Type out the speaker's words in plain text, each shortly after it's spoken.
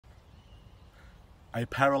A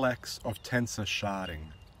parallax of tensor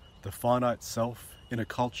sharding, the finite self in a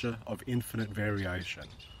culture of infinite variation,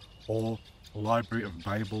 or Library of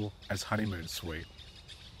Babel as honeymoon suite.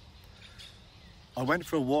 I went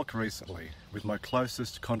for a walk recently with my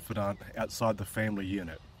closest confidant outside the family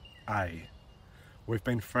unit, A. We've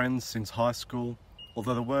been friends since high school,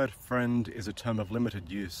 although the word friend is a term of limited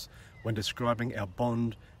use when describing our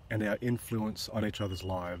bond and our influence on each other's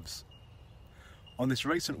lives. On this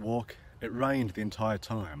recent walk, it rained the entire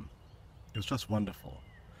time. It was just wonderful.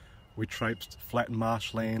 We traipsed flat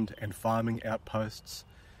marshland and farming outposts,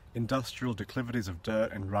 industrial declivities of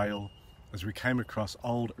dirt and rail, as we came across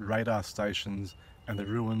old radar stations and the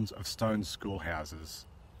ruins of stone schoolhouses.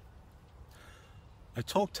 I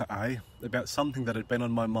talked to A about something that had been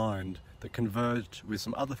on my mind that converged with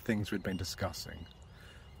some other things we'd been discussing,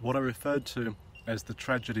 what I referred to as the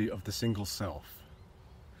tragedy of the single self.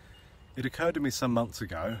 It occurred to me some months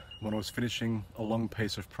ago when I was finishing a long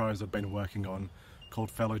piece of prose I'd been working on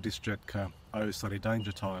called Fellow Disjetka, Oh Sunny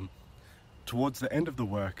Danger Time. Towards the end of the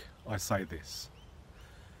work, I say this: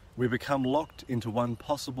 we become locked into one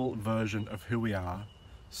possible version of who we are,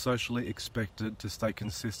 socially expected to stay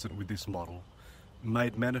consistent with this model,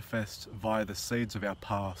 made manifest via the seeds of our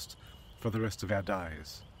past for the rest of our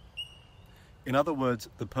days. In other words,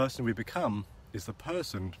 the person we become is the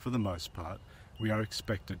person, for the most part, we are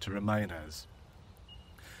expected to remain as.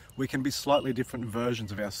 We can be slightly different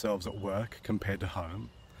versions of ourselves at work compared to home.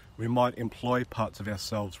 We might employ parts of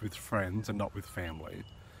ourselves with friends and not with family.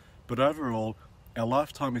 But overall, our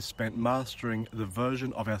lifetime is spent mastering the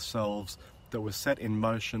version of ourselves that was set in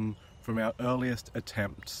motion from our earliest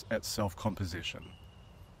attempts at self-composition.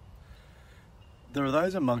 There are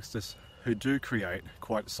those amongst us who do create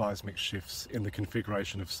quite seismic shifts in the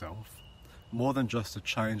configuration of self. More than just a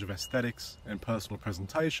change of aesthetics and personal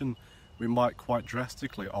presentation, we might quite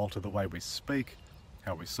drastically alter the way we speak,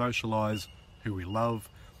 how we socialise, who we love,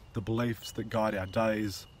 the beliefs that guide our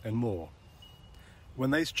days, and more.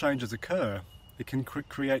 When these changes occur, it can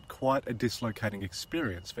create quite a dislocating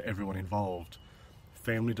experience for everyone involved.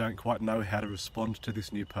 Family don't quite know how to respond to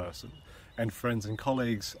this new person, and friends and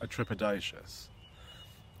colleagues are trepidatious.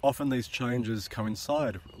 Often these changes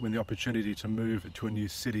coincide when the opportunity to move to a new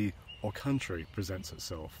city or country presents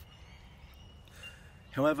itself.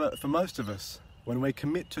 However, for most of us, when we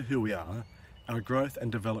commit to who we are, our growth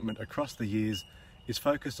and development across the years is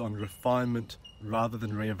focused on refinement rather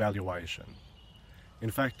than re-evaluation. In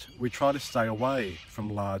fact, we try to stay away from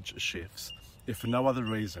large shifts, if for no other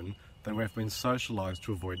reason than we have been socialised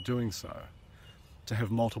to avoid doing so. To have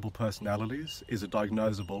multiple personalities is a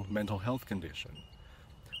diagnosable mental health condition.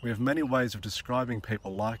 We have many ways of describing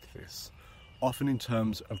people like this, often in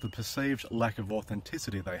terms of the perceived lack of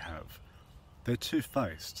authenticity they have. They're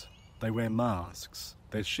two-faced, they wear masks,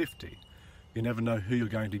 they're shifty. You never know who you're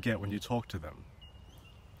going to get when you talk to them.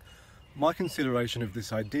 My consideration of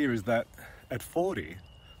this idea is that at 40,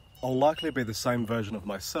 I'll likely be the same version of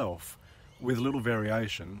myself, with little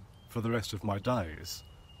variation, for the rest of my days,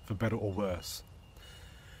 for better or worse.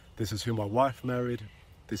 This is who my wife married,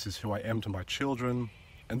 this is who I am to my children,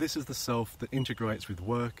 and this is the self that integrates with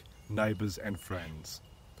work, neighbours and friends.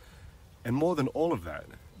 And more than all of that,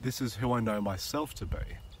 this is who I know myself to be.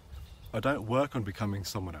 I don't work on becoming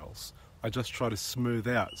someone else, I just try to smooth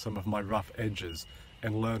out some of my rough edges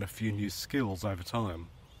and learn a few new skills over time.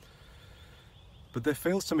 But there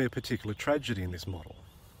feels to me a particular tragedy in this model.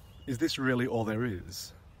 Is this really all there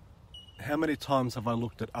is? How many times have I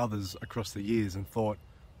looked at others across the years and thought,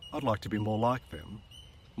 I'd like to be more like them,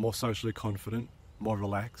 more socially confident, more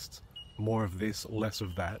relaxed, more of this, less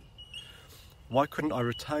of that? Why couldn't I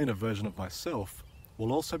retain a version of myself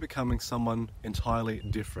while also becoming someone entirely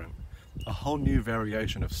different, a whole new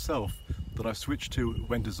variation of self that I switch to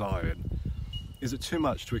when desired? Is it too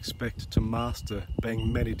much to expect to master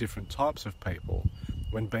being many different types of people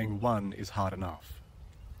when being one is hard enough?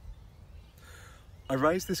 I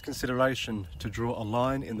raise this consideration to draw a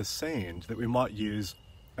line in the sand that we might use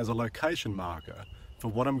as a location marker for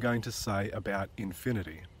what I'm going to say about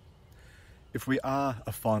infinity. If we are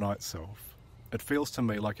a finite self, it feels to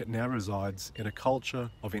me like it now resides in a culture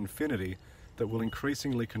of infinity that will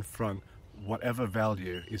increasingly confront whatever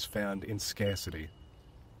value is found in scarcity.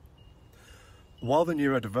 While the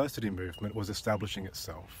neurodiversity movement was establishing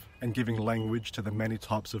itself and giving language to the many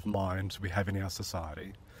types of minds we have in our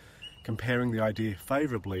society, comparing the idea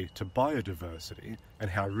favourably to biodiversity and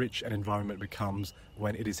how rich an environment becomes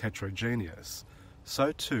when it is heterogeneous,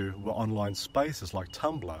 so too were online spaces like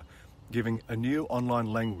Tumblr giving a new online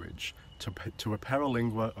language to a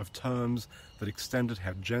paralingua of terms that extended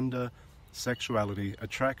how gender, sexuality,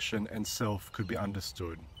 attraction and self could be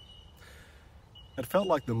understood. It felt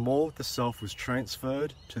like the more the self was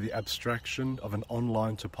transferred to the abstraction of an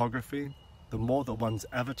online topography, the more that one's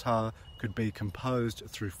avatar could be composed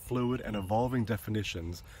through fluid and evolving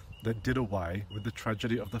definitions that did away with the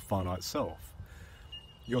tragedy of the finite self.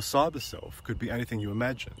 Your cyber self could be anything you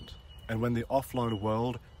imagined, and when the offline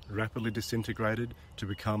world rapidly disintegrated to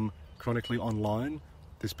become chronically online,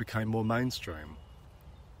 this became more mainstream.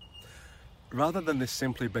 Rather than this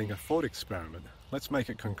simply being a thought experiment, let's make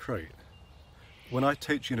it concrete. When I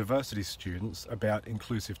teach university students about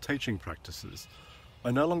inclusive teaching practices,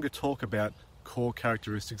 I no longer talk about core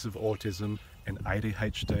characteristics of autism and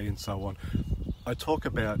ADHD and so on. I talk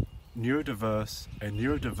about neurodiverse and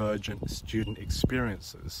neurodivergent student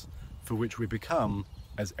experiences for which we become,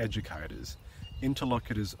 as educators,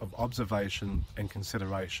 interlocutors of observation and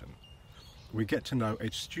consideration. We get to know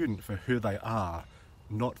each student for who they are,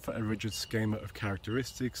 not for a rigid schema of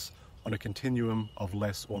characteristics on a continuum of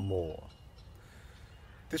less or more.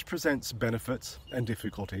 This presents benefits and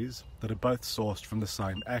difficulties that are both sourced from the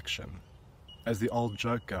same action. As the old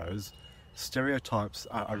joke goes, stereotypes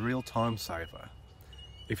are a real time saver.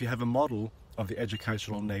 If you have a model of the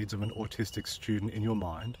educational needs of an autistic student in your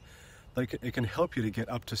mind, it can help you to get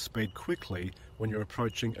up to speed quickly when you're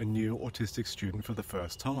approaching a new autistic student for the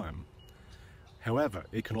first time. However,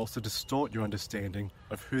 it can also distort your understanding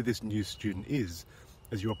of who this new student is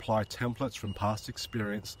as you apply templates from past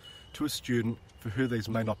experience to a student for who these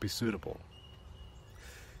may not be suitable.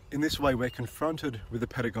 In this way, we're confronted with a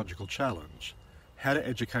pedagogical challenge: how to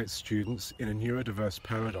educate students in a neurodiverse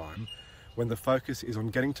paradigm when the focus is on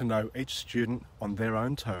getting to know each student on their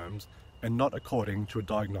own terms and not according to a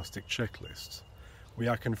diagnostic checklist. We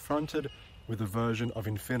are confronted with a version of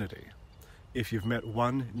infinity. If you've met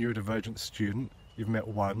one neurodivergent student, you've met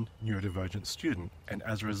one neurodivergent student, and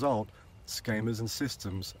as a result, schemas and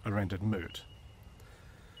systems are rendered moot.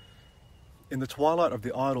 In the twilight of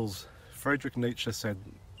the idols, Friedrich Nietzsche said,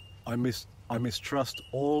 I mistrust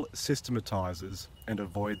all systematizers and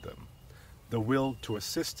avoid them. The will to a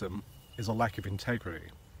system is a lack of integrity.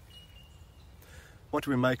 What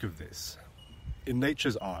do we make of this? In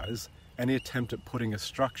Nietzsche's eyes, any attempt at putting a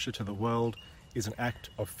structure to the world is an act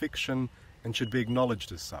of fiction and should be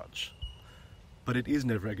acknowledged as such. But it is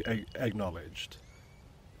never acknowledged.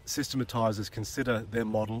 Systematizers consider their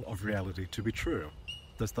model of reality to be true.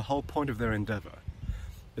 That's the whole point of their endeavour.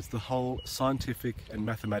 It's the whole scientific and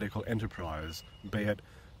mathematical enterprise, be it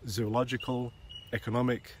zoological,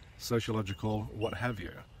 economic, sociological, what have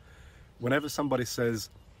you. Whenever somebody says,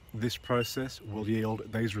 this process will yield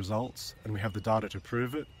these results and we have the data to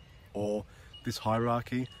prove it, or this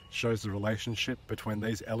hierarchy shows the relationship between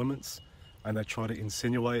these elements, and they try to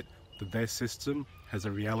insinuate that their system has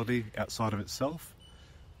a reality outside of itself,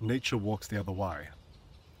 Nietzsche walks the other way.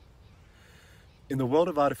 In the world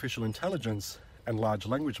of artificial intelligence and large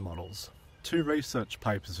language models, 2 research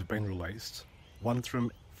papers have been released, one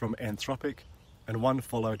from Anthropic and one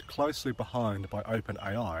followed closely behind by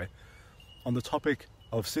OpenAI, on the topic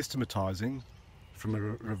of systematizing, from a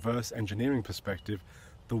reverse engineering perspective,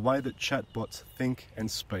 the way that chatbots think and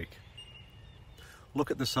speak. Look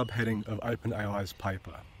at the subheading of OpenAI's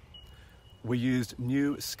paper. We used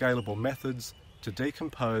new scalable methods to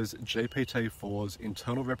decompose GPT-4's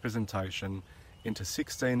internal representation into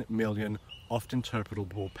 16 million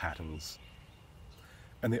oft-interpretable patterns.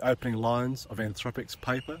 And the opening lines of Anthropic's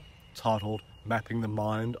paper, titled Mapping the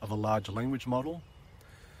Mind of a Large Language Model.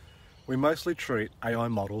 We mostly treat AI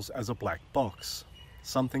models as a black box.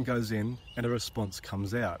 Something goes in and a response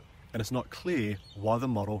comes out, and it's not clear why the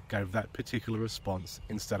model gave that particular response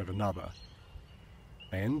instead of another.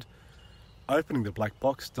 And opening the black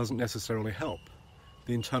box doesn't necessarily help.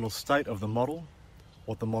 The internal state of the model,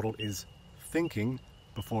 what the model is thinking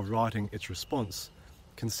before writing its response,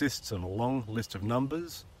 consists of a long list of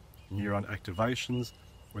numbers, neuron activations,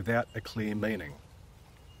 without a clear meaning.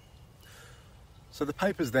 So the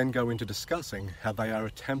papers then go into discussing how they are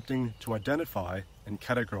attempting to identify and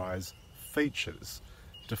categorize features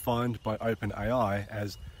defined by OpenAI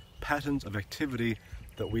as patterns of activity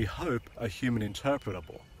that we hope are human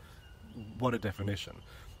interpretable. What a definition.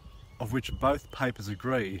 Of which both papers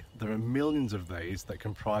agree there are millions of these that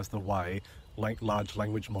comprise the way large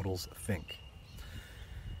language models think.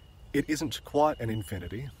 It isn't quite an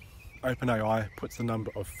infinity. OpenAI puts the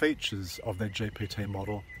number of features of their GPT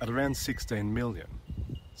model at around 16 million.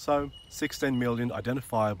 So 16 million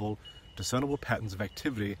identifiable, discernible patterns of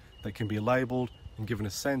activity that can be labelled and given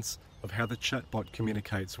a sense of how the chatbot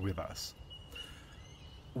communicates with us.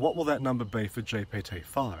 What will that number be for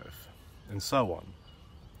GPT-5? And so on.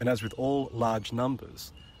 And as with all large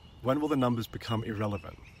numbers, when will the numbers become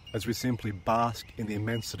irrelevant, as we simply bask in the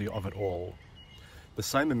immensity of it all? The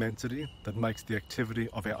same immensity that makes the activity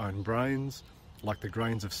of our own brains, like the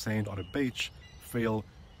grains of sand on a beach, feel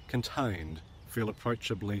contained, feel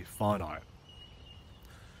approachably finite.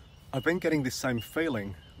 I've been getting this same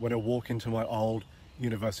feeling when I walk into my old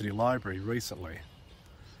university library recently.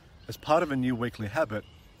 As part of a new weekly habit,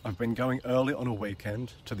 I've been going early on a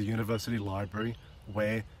weekend to the university library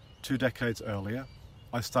where, 2 decades earlier,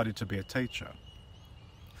 I studied to be a teacher.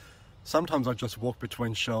 Sometimes I just walk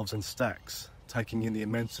between shelves and stacks, taking in the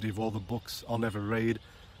immensity of all the books I'll never read,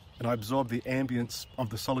 and I absorb the ambience of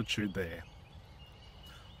the solitude there.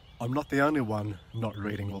 I'm not the only one not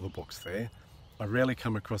reading all the books there. I rarely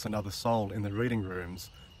come across another soul in the reading rooms,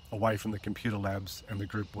 away from the computer labs and the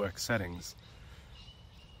group work settings.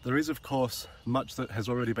 There is, of course, much that has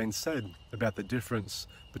already been said about the difference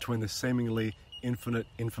between the seemingly infinite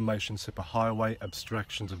information superhighway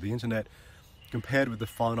abstractions of the internet compared with the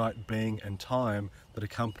finite being and time that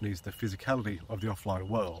accompanies the physicality of the offline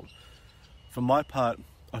world. For my part,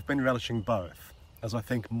 I've been relishing both, as I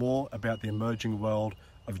think more about the emerging world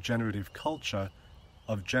of generative culture,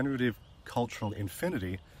 of generative cultural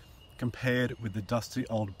infinity, compared with the dusty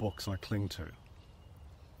old books I cling to.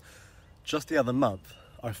 Just the other month,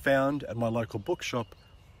 I found at my local bookshop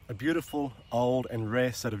a beautiful, old and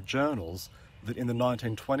rare set of journals that in the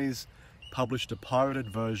 1920s published a pirated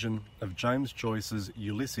version of James Joyce's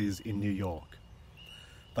Ulysses in New York.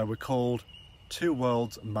 They were called Two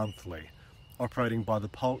Worlds Monthly, operated by the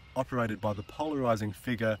polarising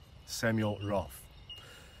figure Samuel Roth.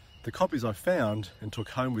 The copies I found and took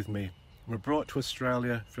home with me were brought to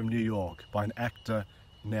Australia from New York by an actor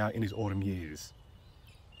now in his autumn years.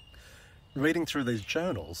 Reading through these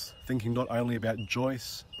journals, thinking not only about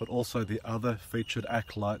Joyce, but also the other featured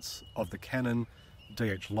acolytes of the canon,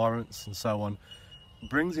 D.H. Lawrence and so on,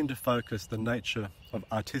 brings into focus the nature of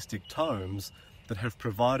artistic tomes that have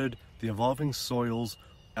provided the evolving soils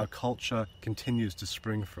our culture continues to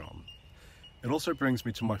spring from. It also brings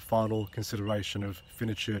me to my final consideration of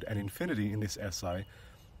finitude and infinity in this essay,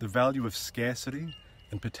 the value of scarcity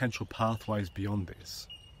and potential pathways beyond this.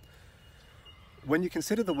 When you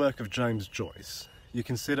consider the work of James Joyce, you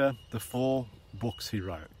consider the 4 books he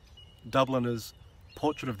wrote: Dubliners,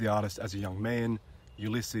 Portrait of the Artist as a Young Man,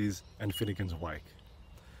 Ulysses, and Finnegan's Wake.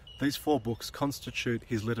 These 4 books constitute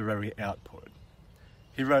his literary output.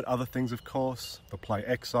 He wrote other things, of course, the play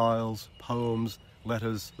Exiles, poems,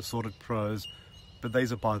 letters, assorted prose, but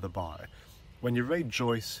these are by the by. When you read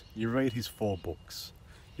Joyce, you read his 4 books.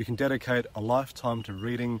 You can dedicate a lifetime to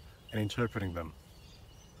reading and interpreting them.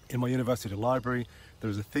 In my university library, there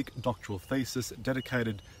is a thick doctoral thesis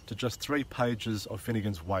dedicated to just 3 pages of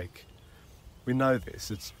Finnegan's Wake. We know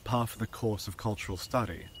this, it's par for the course of cultural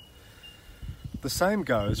study. The same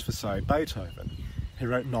goes for, say, Beethoven. He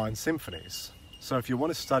wrote 9 symphonies. So if you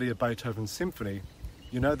want to study a Beethoven symphony,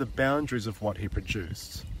 you know the boundaries of what he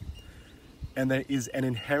produced. And there is an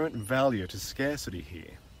inherent value to scarcity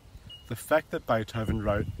here. The fact that Beethoven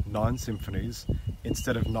wrote 9 symphonies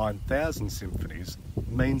instead of 9,000 symphonies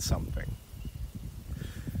means something.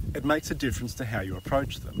 It makes a difference to how you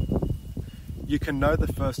approach them. You can know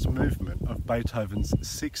the first movement of Beethoven's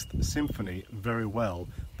 6th Symphony very well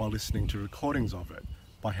by listening to recordings of it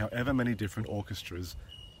by however many different orchestras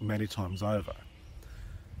many times over.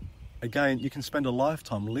 Again, you can spend a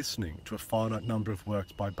lifetime listening to a finite number of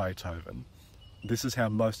works by Beethoven. This is how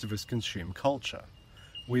most of us consume culture.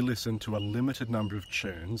 We listen to a limited number of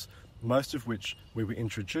tunes, most of which we were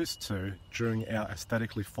introduced to during our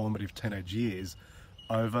aesthetically formative teenage years,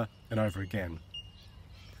 over and over again.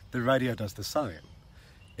 The radio does the same.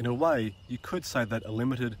 In a way, you could say that a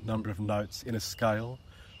limited number of notes in a scale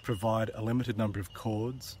provide a limited number of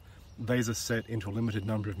chords. These are set into a limited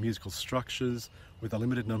number of musical structures with a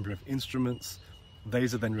limited number of instruments.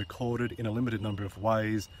 These are then recorded in a limited number of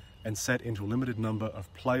ways and set into a limited number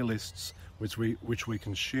of playlists which we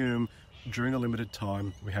consume during the limited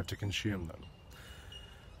time we have to consume them.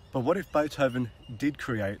 But what if Beethoven did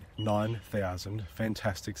create 9,000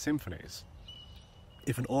 fantastic symphonies?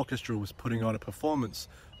 If an orchestra was putting on a performance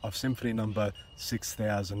of symphony number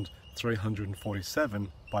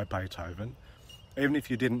 6,347 by Beethoven, even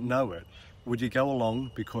if you didn't know it, would you go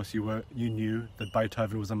along because you knew that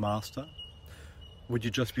Beethoven was a master? Would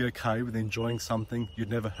you just be okay with enjoying something you'd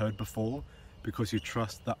never heard before because you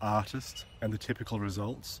trust the artist and the typical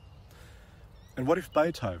results? And what if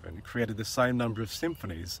Beethoven created the same number of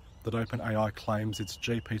symphonies that OpenAI claims its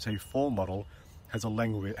GPT-4 model has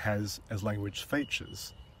as language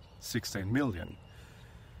features? 16 million.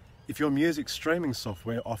 If your music streaming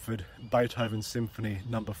software offered Beethoven Symphony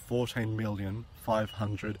number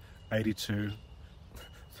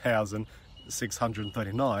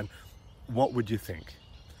 14,582,639, what would you think?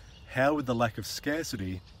 How would the lack of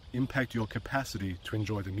scarcity impact your capacity to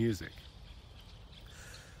enjoy the music?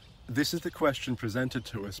 This is the question presented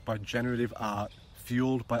to us by generative art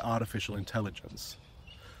fueled by artificial intelligence.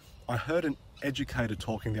 I heard an educator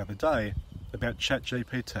talking the other day about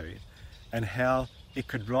ChatGPT and how it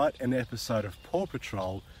could write an episode of Paw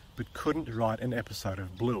Patrol but couldn't write an episode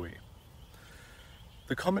of Bluey.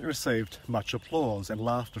 The comment received much applause and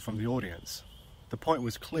laughter from the audience. The point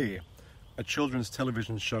was clear. A children's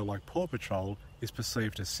television show like Paw Patrol is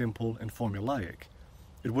perceived as simple and formulaic.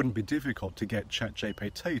 It wouldn't be difficult to get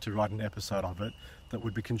ChatGPT to write an episode of it that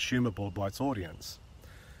would be consumable by its audience.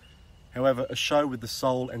 However, a show with the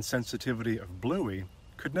soul and sensitivity of Bluey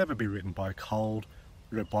could never be written by a cold,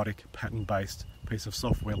 robotic, pattern-based piece of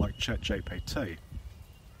software like ChatGPT.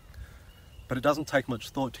 But it doesn't take much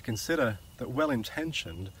thought to consider that,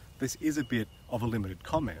 well-intentioned, this is a bit of a limited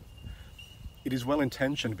comment. It is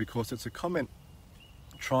well-intentioned because it's a comment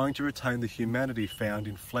trying to retain the humanity found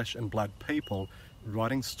in flesh and blood people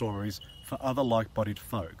writing stories for other like-bodied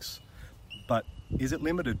folks. But is it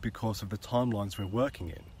limited because of the timelines we're working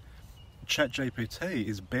in? ChatGPT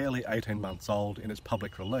is barely 18 months old in its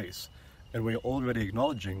public release, and we're already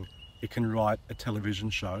acknowledging it can write a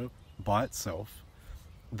television show by itself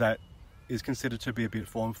that is considered to be a bit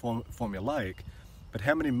formulaic. But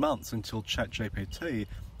how many months until ChatGPT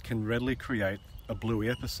can readily create a Bluey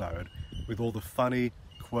episode with all the funny,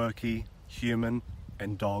 quirky, human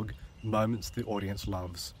and dog moments the audience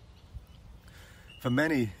loves? For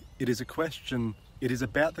many, it is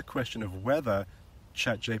about the question of whether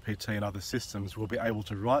ChatGPT and other systems will be able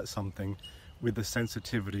to write something with the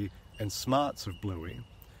sensitivity and smarts of Bluey,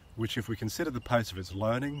 which, if we consider the pace of its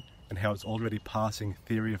learning and how it's already passing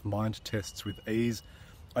theory of mind tests with ease,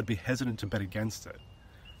 I'd be hesitant to bet against it.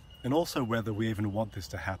 And also whether we even want this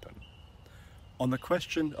to happen. On the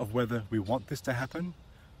question of whether we want this to happen,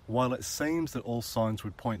 while it seems that all signs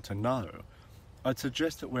would point to no, I'd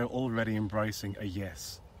suggest that we're already embracing a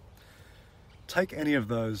yes. Take any of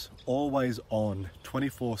those always-on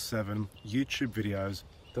 24/7 YouTube videos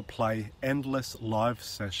that play endless live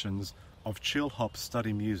sessions of chill-hop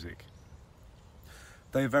study music.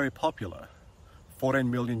 They are very popular. 14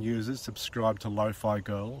 million users subscribe to Lo-Fi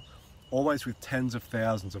Girl, always with tens of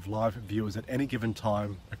thousands of live viewers at any given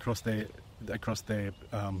time across their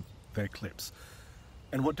clips.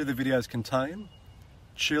 And what do the videos contain?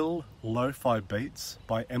 Chill, lo-fi beats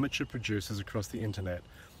by amateur producers across the internet.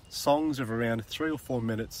 Songs of around 3 or 4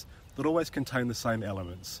 minutes that always contain the same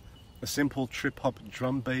elements. A simple trip-hop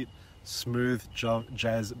drum beat, smooth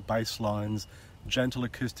jazz bass lines, gentle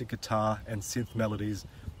acoustic guitar and synth melodies,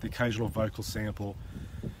 the occasional vocal sample.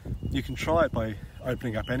 You can try it by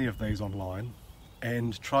opening up any of these online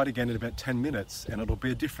and try it again in about 10 minutes and it'll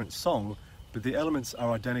be a different song, but the elements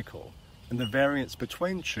are identical. And the variance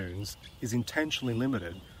between tunes is intentionally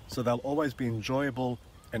limited, so they'll always be enjoyable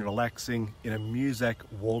and relaxing in a Muzak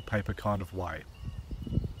wallpaper kind of way.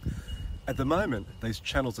 At the moment, these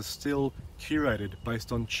channels are still curated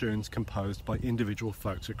based on tunes composed by individual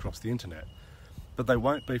folks across the internet, but they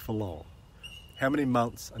won't be for long. How many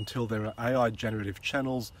months until there are AI generative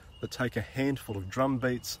channels that take a handful of drum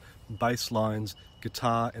beats, bass lines,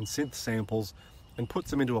 guitar and synth samples and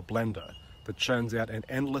puts them into a blender that churns out an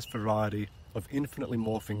endless variety of infinitely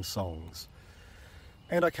morphing songs?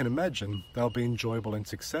 And I can imagine they'll be enjoyable and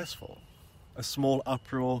successful. A small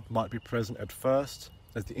uproar might be present at first,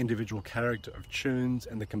 as the individual character of tunes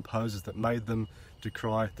and the composers that made them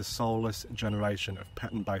decry the soulless generation of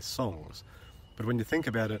pattern-based songs. But when you think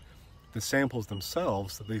about it, the samples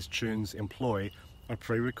themselves that these tunes employ are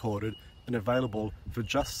pre-recorded and available for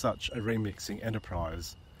just such a remixing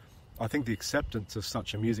enterprise. I think the acceptance of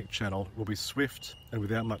such a music channel will be swift and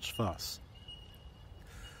without much fuss.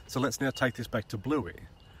 So let's now take this back to Bluey.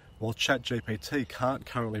 While ChatGPT can't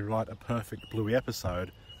currently write a perfect Bluey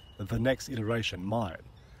episode, the next iteration might.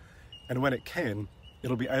 And when it can,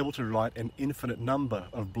 it'll be able to write an infinite number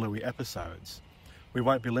of Bluey episodes. We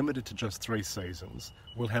won't be limited to just 3 seasons.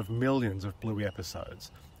 We'll have millions of Bluey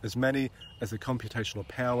episodes, as many as the computational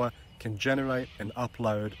power can generate and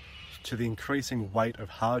upload to the increasing weight of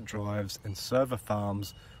hard drives and server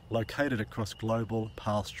farms located across global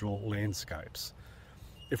pastoral landscapes.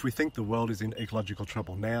 If we think the world is in ecological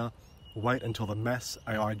trouble now, wait until the mass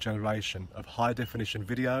AI generation of high-definition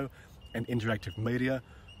video and interactive media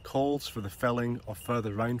calls for the felling of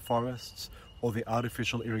further rainforests, or the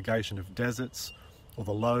artificial irrigation of deserts, or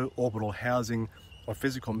the low orbital housing of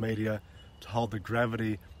physical media to hold the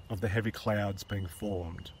gravity of the heavy clouds being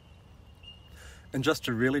formed. And just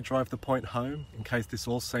to really drive the point home, in case this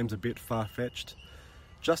all seems a bit far-fetched,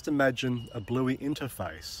 Just imagine a Bluey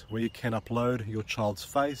interface where you can upload your child's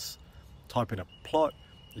face, type in a plot.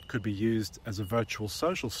 It could be used as a virtual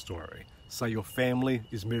social story. Say your family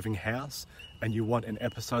is moving house and you want an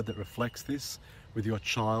episode that reflects this, with your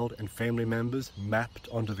child and family members mapped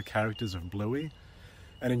onto the characters of Bluey,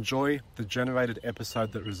 and enjoy the generated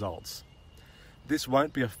episode that results. This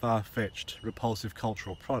won't be a far-fetched, repulsive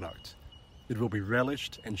cultural product. It will be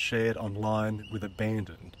relished and shared online with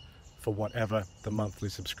abandon for whatever the monthly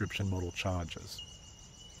subscription model charges.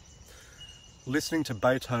 Listening to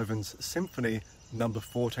Beethoven's Symphony number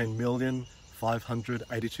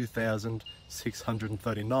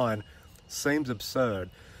 14,582,639 seems absurd,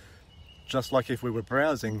 just like if we were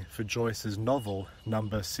browsing for Joyce's novel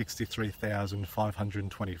number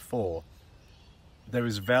 63,524. There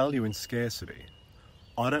is value in scarcity.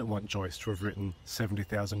 I don't want Joyce to have written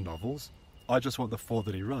 70,000 novels. I just want the 4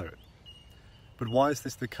 that he wrote. But why is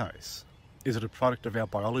this the case? Is it a product of our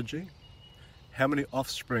biology? How many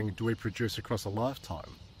offspring do we produce across a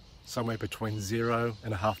lifetime? Somewhere between 0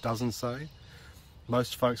 and a half dozen, say.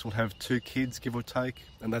 Most folks will have 2 kids, give or take,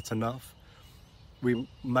 and that's enough. We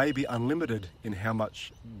may be unlimited in how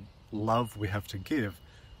much love we have to give,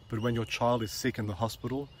 but when your child is sick in the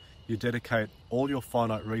hospital, you dedicate all your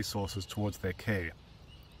finite resources towards their care.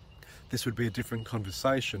 This would be a different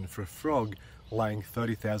conversation for a frog laying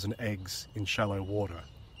 30,000 eggs in shallow water.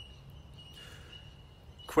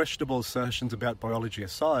 Questionable assertions about biology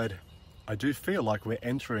aside, I do feel like we're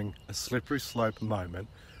entering a slippery slope moment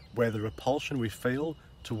where the repulsion we feel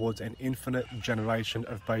towards an infinite generation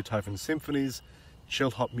of Beethoven symphonies,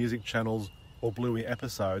 chill-hop music channels, or Bluey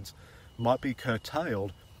episodes might be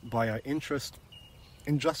curtailed by our interest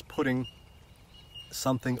in just putting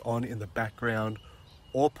something on in the background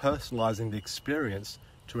or personalising the experience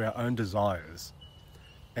to our own desires.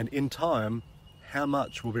 And in time, how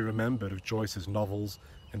much will be remembered of Joyce's novels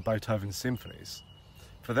and Beethoven's symphonies?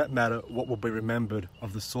 For that matter, what will be remembered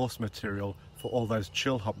of the source material for all those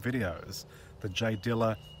chill-hop videos, the J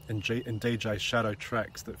Dilla and DJ Shadow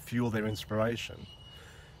tracks that fuel their inspiration?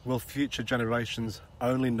 Will future generations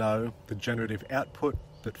only know the generative output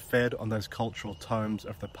that fed on those cultural tomes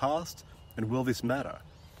of the past? And will this matter?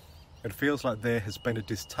 It feels like there has been a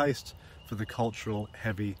distaste for the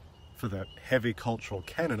heavy cultural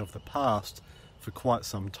canon of the past for quite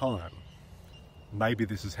some time. Maybe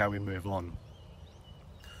this is how we move on.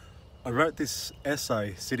 I wrote this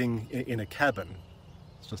essay sitting in a cabin,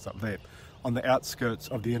 it's just up there, on the outskirts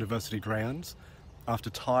of the university grounds after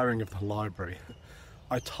tiring of the library.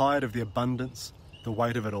 I tired of the abundance, the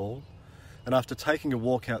weight of it all, and after taking a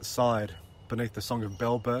walk outside beneath the song of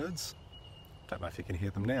bellbirds, don't know if you can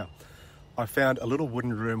hear them now, I found a little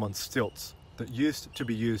wooden room on stilts that used to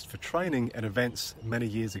be used for training and events many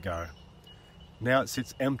years ago. Now it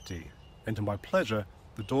sits empty, and to my pleasure,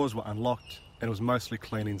 the doors were unlocked and it was mostly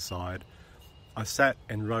clean inside. I sat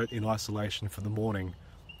and wrote in isolation for the morning,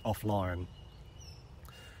 offline.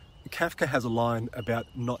 Kafka has a line about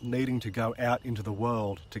not needing to go out into the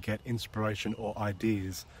world to get inspiration or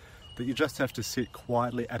ideas, that you just have to sit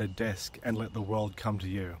quietly at a desk and let the world come to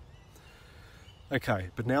you. Okay,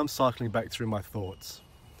 but now I'm cycling back through my thoughts.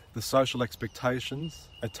 The social expectations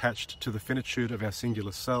attached to the finitude of our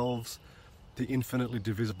singular selves, the infinitely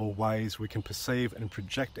divisible ways we can perceive and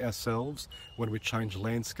project ourselves when we change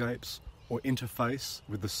landscapes or interface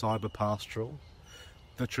with the cyber-pastoral,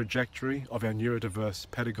 the trajectory of our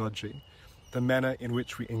neurodiverse pedagogy, the manner in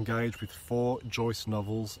which we engage with 4 Joyce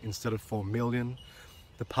novels instead of 4 million,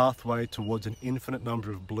 the pathway towards an infinite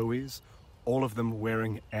number of Blueys, all of them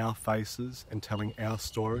wearing our faces and telling our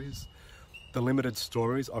stories, the limited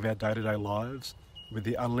stories of our day-to-day lives, with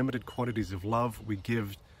the unlimited quantities of love we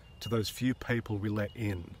give to those few people we let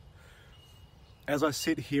in. As I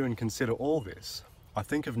sit here and consider all this, I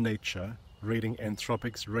think of Nietzsche reading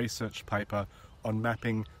Anthropic's research paper on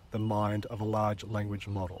mapping the mind of a large language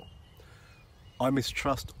model. I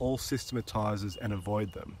mistrust all systematizers and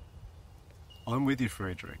avoid them. I'm with you,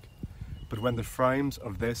 Friedrich, but when the frames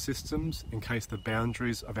of their systems encase the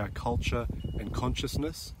boundaries of our culture and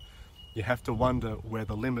consciousness, you have to wonder where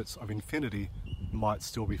the limits of infinity might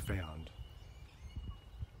still be found.